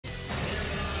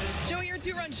Joey, your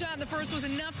two-run shot in the first was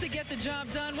enough to get the job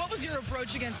done. What was your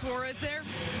approach against Suarez there?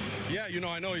 Yeah,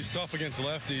 I know he's tough against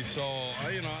lefties, so,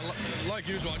 like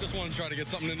usual, I just want to try to get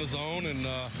something in the zone and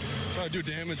try to do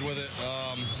damage with it.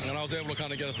 And I was able to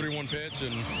kind of get a 3-1 pitch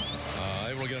and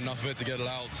able to get enough of it to get it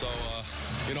out. So,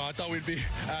 I thought we'd be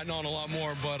adding on a lot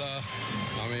more, but,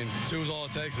 2 is all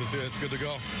it takes. It's good to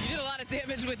go. You did a lot of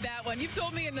damage with that one. You've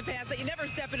told me in the past that you never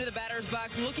step into the batter's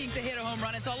box looking to hit a home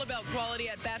run. It's all about quality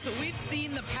at bats, but we've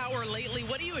seen the power lately.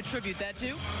 What do you attribute that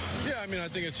to? Yeah, I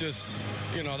think it's just,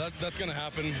 that's going to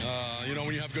happen,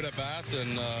 when you have good at bats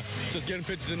and just getting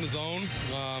pitches in the zone,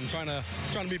 trying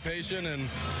to be patient and,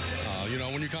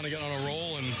 when you kind of get on a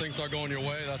roll and things start going your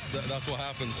way, that's what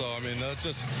happens. So,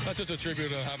 that's just a tribute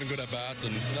to having good at bats,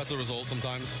 and that's the result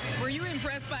sometimes. Were you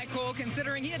impressed by Cole,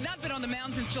 considering he had not been on the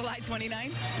mound since July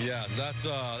 29th? Yes, that's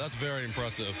very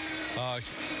impressive.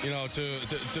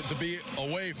 To be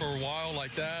away for a while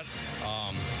like that,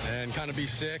 and kind of be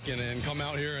sick and come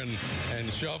out here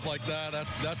and shove like that,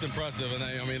 that's impressive.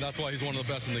 And that's why he's one of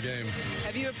the best in the game.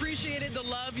 Have you appreciated the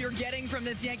love you're getting from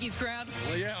this Yankees crowd?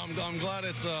 Well, yeah, I'm glad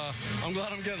I'm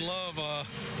glad I'm getting love.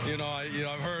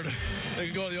 I've heard they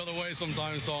can go the other way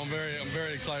sometimes, so I'm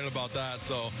very excited about that.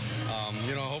 So,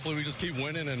 hopefully we just keep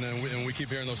winning and we keep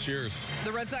hearing those cheers.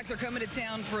 The Red Sox are coming to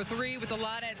town for 3 with a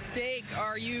lot at stake.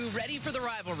 Are you ready for the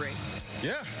rivalry?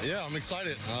 Yeah, I'm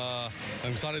excited.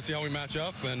 I'm excited to see how we match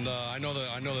up, and I know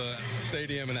the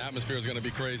stadium and the atmosphere is going to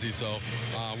be crazy. So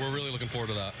we're really looking forward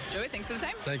to that. Joey, thanks for the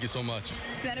time. Thank you so much.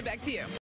 Send it back to you.